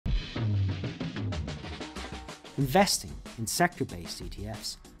Investing in sector-based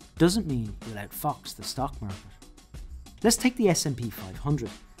ETFs doesn't mean you'll outfox the stock market. Let's take the S&P 500,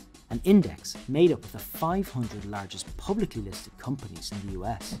 an index made up of the 500 largest publicly listed companies in the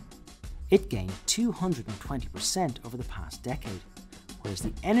US. It gained 220% over the past decade, whereas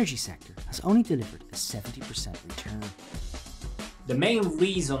the energy sector has only delivered a 70% return. The main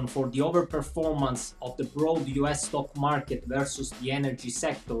reason for the overperformance of the broad US stock market versus the energy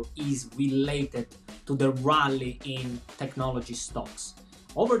sector is related to the rally in technology stocks.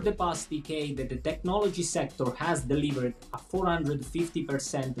 Over the past decade, the technology sector has delivered a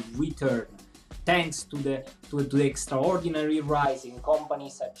 450% return, thanks to the extraordinary rise in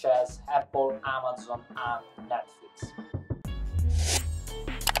companies such as Apple, Amazon, and Netflix.